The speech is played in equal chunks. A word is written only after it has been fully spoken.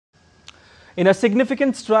In a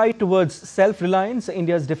significant stride towards self-reliance,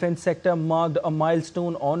 India's defence sector marked a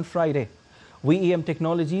milestone on Friday. VEM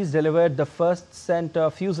Technologies delivered the first center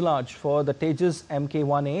fuselage for the Tejas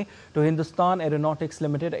Mk1A to Hindustan Aeronautics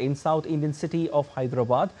Limited in South Indian city of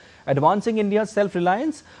Hyderabad, advancing India's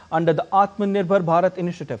self-reliance under the Atmanirbhar Bharat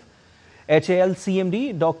initiative. HAL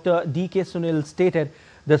CMD Dr. D.K. Sunil stated,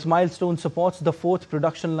 this milestone supports the fourth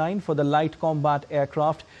production line for the light combat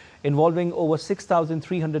aircraft, involving over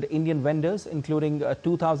 6,300 Indian vendors, including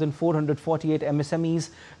 2,448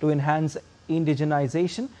 MSMEs, to enhance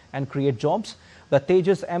indigenization and create jobs. The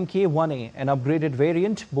Tejas Mk1A, an upgraded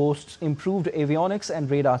variant, boasts improved avionics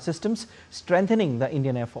and radar systems, strengthening the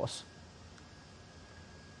Indian Air Force.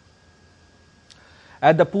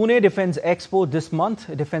 At the Pune Defence Expo this month,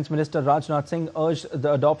 Defence Minister Rajnath Singh urged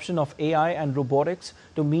the adoption of AI and robotics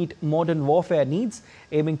to meet modern warfare needs,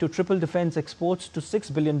 aiming to triple defence exports to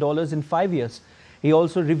 $6 billion in 5 years. He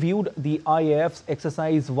also reviewed the IAF's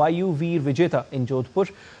exercise Vayu Veer Vijeta in Jodhpur,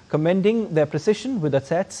 commending their precision with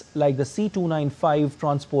assets like the C-295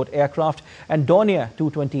 transport aircraft and Dornier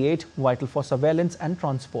 228, vital for surveillance and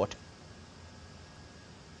transport.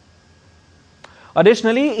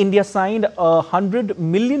 Additionally, India signed a $100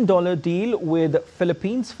 million deal with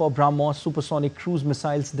Philippines for BrahMos supersonic cruise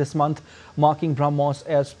missiles this month, marking BrahMos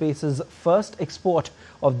Aerospace's first export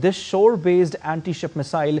of this shore-based anti-ship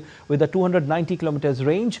missile with a 290 kilometers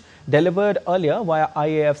range, delivered earlier via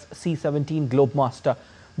IAF's C-17 Globemaster.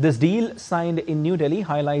 This deal, signed in New Delhi,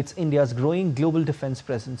 highlights India's growing global defense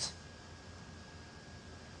presence.